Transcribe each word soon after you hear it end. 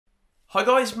Hi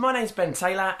guys, my name's Ben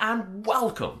Taylor and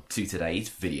welcome to today's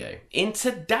video. In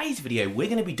today's video we're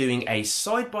going to be doing a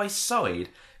side-by-side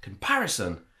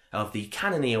comparison of the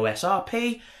Canon EOS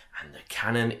RP and the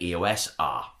Canon EOS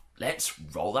R. Let's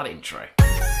roll that intro.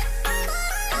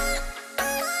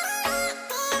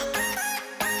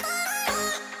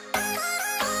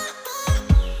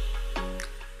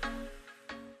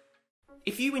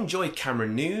 If you enjoyed camera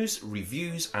news,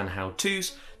 reviews and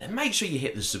how-tos, then make sure you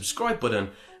hit the subscribe button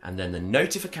and then the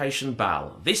notification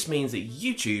bell. This means that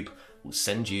YouTube will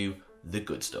send you the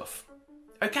good stuff.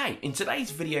 Okay, in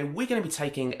today's video we're going to be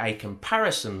taking a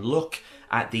comparison look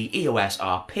at the EOS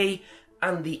RP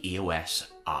and the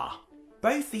EOS R.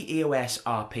 Both the EOS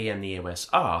RP and the EOS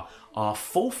R are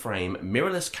full-frame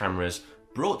mirrorless cameras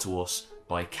brought to us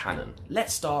by Canon.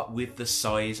 Let's start with the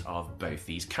size of both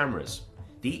these cameras.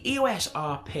 The EOS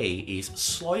RP is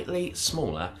slightly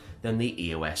smaller than the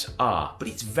EOS R, but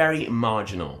it's very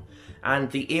marginal. And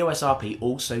the EOS RP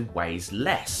also weighs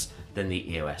less than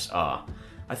the EOS R.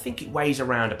 I think it weighs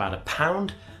around about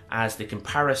 £1, as the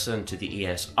comparison to the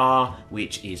EOS R,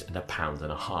 which is at £1.50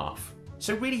 pounds.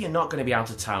 So really you're not going to be able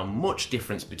to tell much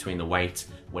difference between the weight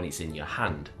when it's in your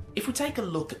hand. If we take a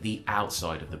look at the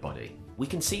outside of the body, we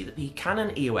can see that the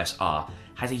Canon EOS R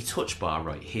has a touch bar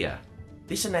right here.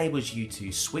 This enables you to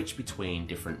switch between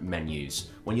different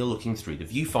menus when you're looking through the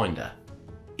viewfinder.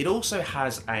 It also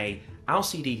has a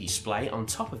LCD display on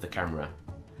top of the camera.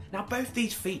 Now both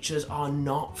these features are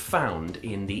not found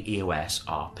in the EOS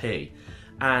RP,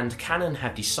 and Canon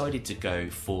have decided to go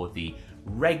for the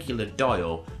regular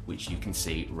dial, which you can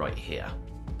see right here.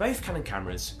 Both Canon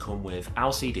cameras come with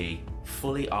LCD,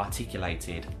 fully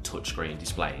articulated touchscreen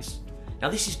displays. Now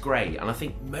this is great, and I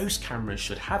think most cameras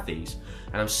should have these,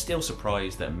 and I'm still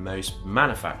surprised that most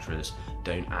manufacturers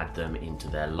don't add them into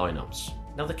their lineups.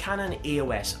 Now the Canon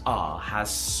EOS R has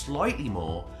slightly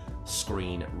more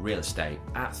screen real estate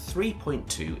at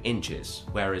 3.2 inches,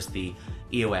 whereas the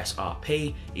EOS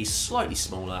RP is slightly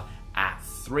smaller at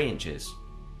 3 inches.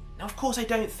 Now of course I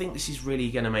don't think this is really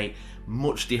going to make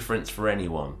much difference for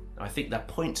anyone. I think that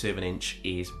 0.2 of an inch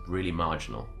is really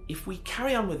marginal. If we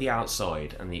carry on with the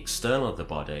outside and the external of the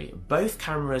body, both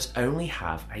cameras only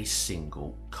have a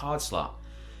single card slot.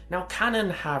 Now Canon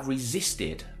have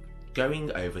resisted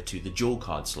going over to the dual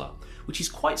card slot, which is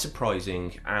quite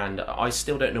surprising, and I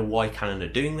still don't know why Canon are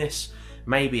doing this.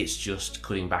 Maybe it's just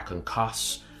cutting back on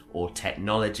costs or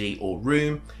technology or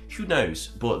room, who knows,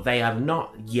 but they have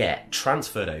not yet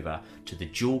transferred over to the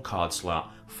dual card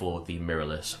slot for the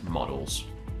mirrorless models.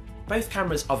 Both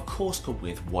cameras of course come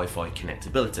with Wi-Fi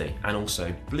connectability and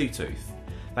also Bluetooth.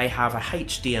 They have a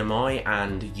HDMI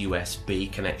and USB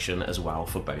connection as well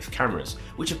for both cameras,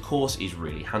 which of course is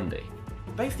really handy.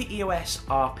 Both the EOS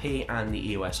RP and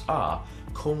the EOS R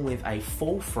come with a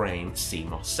full-frame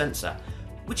CMOS sensor,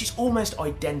 which is almost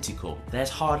identical. There's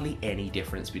hardly any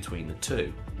difference between the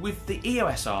two, with the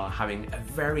EOS R having a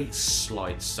very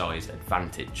slight size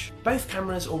advantage. Both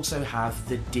cameras also have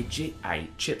the Digit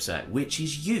 8 chipset, which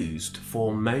is used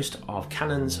for most of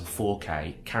Canon's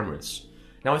 4K cameras.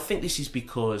 Now I think this is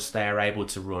because they are able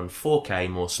to run 4K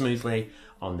more smoothly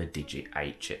on the Digit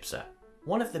 8 chipset.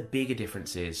 One of the bigger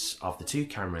differences of the two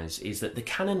cameras is that the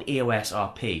Canon EOS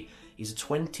RP is a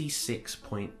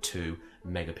 26.2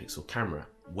 megapixel camera,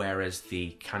 whereas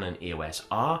the Canon EOS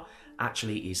R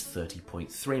actually is 30.3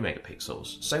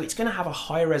 megapixels. So it's going to have a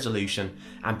higher resolution,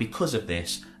 and because of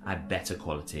this, a better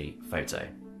quality photo.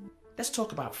 Let's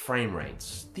talk about frame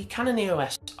rates. The Canon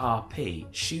EOS RP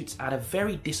shoots at a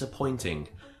very disappointing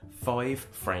 5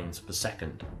 frames per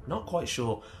second. Not quite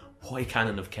sure why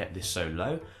Canon have kept this so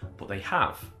low, but they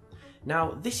have.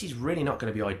 Now this is really not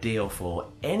going to be ideal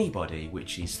for anybody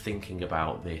which is thinking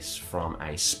about this from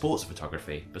a sports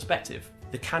photography perspective.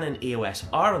 The Canon EOS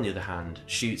R on the other hand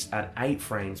shoots at 8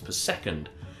 frames per second,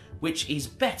 which is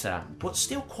better but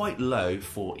still quite low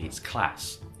for its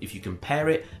class if you compare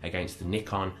it against the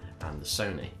Nikon and the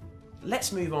Sony.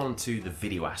 Let's move on to the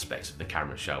video aspects of the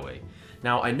camera, shall we?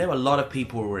 Now I know a lot of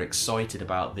people were excited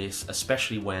about this,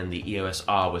 especially when the EOS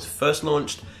R was first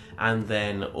launched, and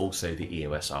then also the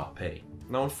EOS RP.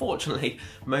 Now unfortunately,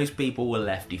 most people were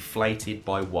left deflated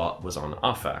by what was on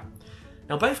offer.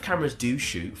 Now both cameras do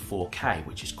shoot 4K,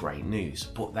 which is great news,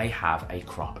 but they have a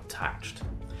crop attached.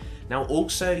 Now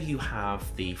also you have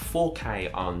the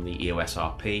 4K on the EOS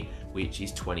RP, which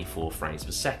is 24 frames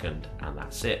per second, and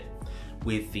that's it.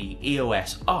 With the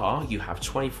EOS R, you have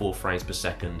 24 frames per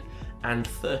second and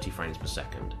 30 frames per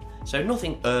second. So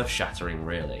nothing earth-shattering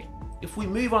really. If we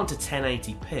move on to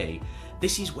 1080p,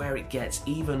 this is where it gets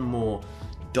even more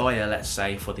dire, let's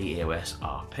say, for the EOS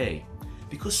RP.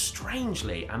 Because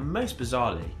strangely, and most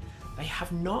bizarrely, they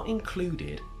have not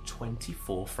included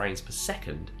 24 frames per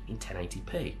second in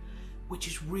 1080p, which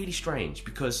is really strange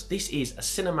because this is a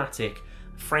cinematic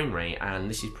frame rate and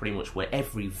this is pretty much what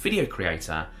every video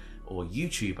creator or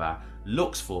YouTuber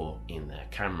looks for in their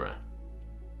camera.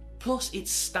 Plus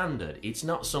it's standard, it's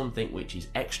not something which is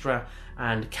extra,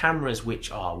 and cameras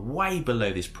which are way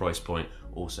below this price point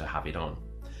also have it on.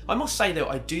 I must say though,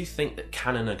 I do think that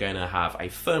Canon are going to have a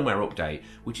firmware update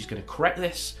which is going to correct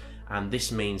this, and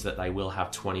this means that they will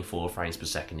have 24 frames per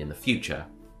second in the future.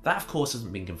 That of course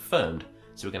hasn't been confirmed,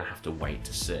 so we're going to have to wait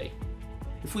to see.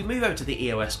 If we move over to the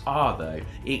EOS R though,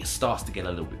 it starts to get a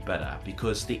little bit better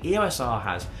because the EOS R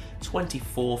has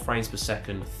 24 frames per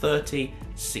second, 30,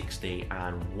 60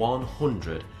 and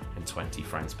 120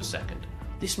 frames per second.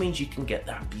 This means you can get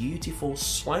that beautiful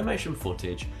slow motion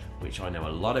footage, which I know a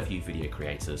lot of you video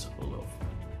creators love.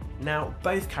 Now,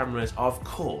 both cameras of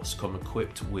course come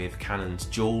equipped with Canon's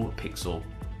dual pixel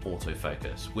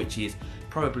autofocus, which is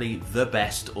probably the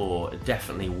best or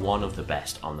definitely one of the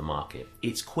best on the market.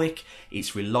 It's quick,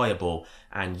 it's reliable,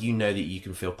 and you know that you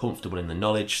can feel comfortable in the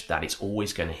knowledge that it's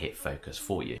always going to hit focus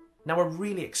for you. Now, a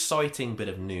really exciting bit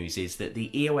of news is that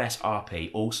the EOS RP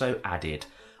also added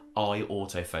eye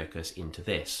autofocus into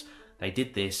this. They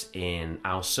did this in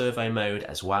our servo mode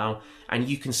as well, and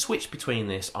you can switch between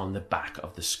this on the back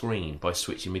of the screen by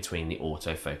switching between the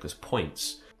autofocus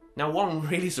points. Now, one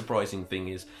really surprising thing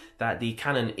is that the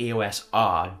Canon EOS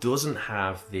R doesn't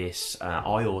have this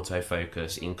eye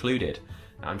autofocus included.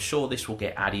 I'm sure this will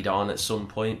get added on at some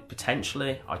point,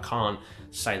 potentially. I can't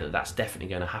say that that's definitely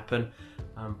going to happen,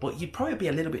 but you'd probably be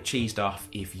a little bit cheesed off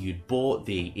if you'd bought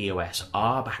the EOS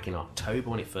R back in October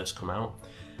when it first came out,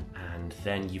 and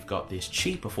then you've got this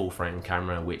cheaper full frame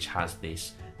camera which has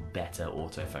this better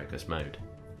autofocus mode.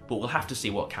 But we'll have to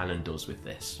see what Canon does with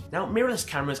this. Now, mirrorless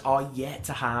cameras are yet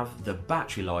to have the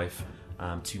battery life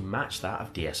to match that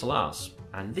of DSLRs,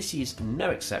 and this is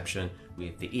no exception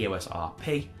with the EOS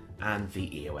RP and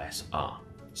the EOS R.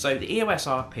 So the EOS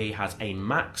RP has a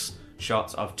max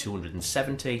shot of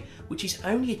 270, which is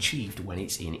only achieved when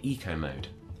it's in eco mode.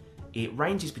 It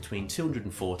ranges between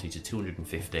 240 to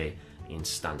 250 in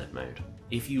standard mode.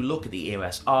 If you look at the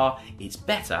EOS R, it's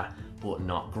better, but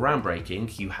not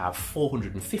groundbreaking. You have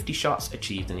 450 shots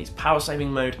achieved in its power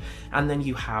saving mode, and then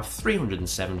you have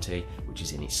 370, which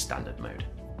is in its standard mode.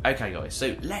 Okay guys,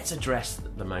 so let's address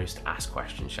the most asked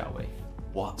question, shall we?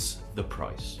 What's the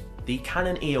price? The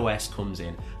Canon EOS comes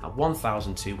in at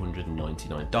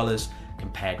 $1,299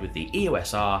 compared with the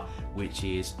EOS R, which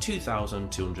is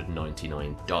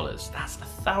 $2,299. That's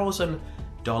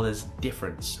 $1,000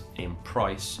 difference in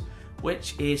price,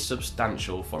 which is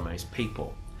substantial for most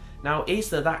people. Now, is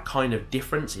there that kind of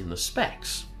difference in the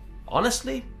specs?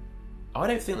 Honestly, I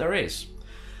don't think there is.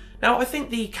 Now, I think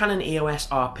the Canon EOS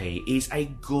RP is a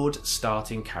good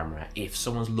starting camera if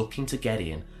someone's looking to get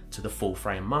in to the full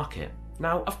frame market.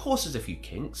 Now, of course, there's a few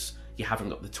kinks. You haven't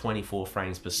got the 24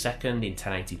 frames per second in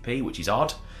 1080p, which is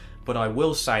odd, but I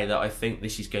will say that I think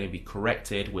this is going to be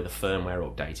corrected with a firmware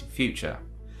update in future.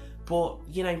 But,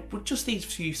 you know, with just these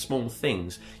few small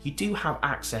things, you do have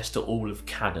access to all of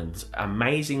Canon's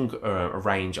amazing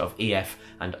range of EF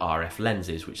and RF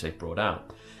lenses, which they've brought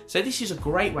out. So this is a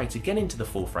great way to get into the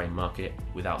full frame market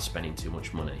without spending too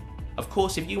much money. Of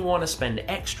course, if you want to spend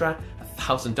extra,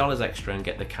 $1,000 extra and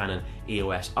get the Canon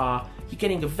EOS R, you're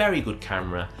getting a very good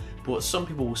camera, but some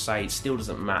people will say it still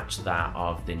doesn't match that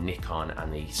of the Nikon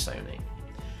and the Sony.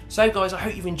 So guys, I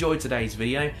hope you've enjoyed today's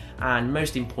video, and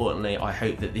most importantly, I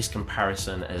hope that this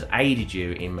comparison has aided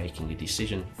you in making a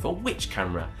decision for which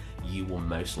camera you will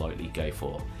most likely go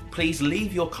for. Please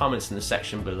leave your comments in the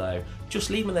section below. Just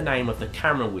leave me the name of the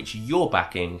camera which you're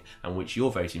backing and which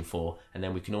you're voting for, and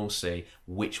then we can all see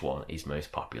which one is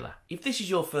most popular. If this is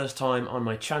your first time on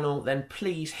my channel, then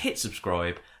please hit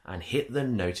subscribe and hit the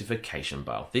notification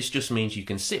bell. This just means you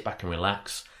can sit back and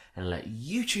relax and let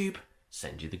YouTube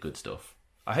send you the good stuff.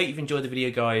 I hope you've enjoyed the video,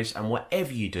 guys, and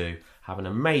whatever you do, have an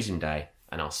amazing day,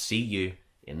 and I'll see you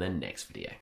in the next video.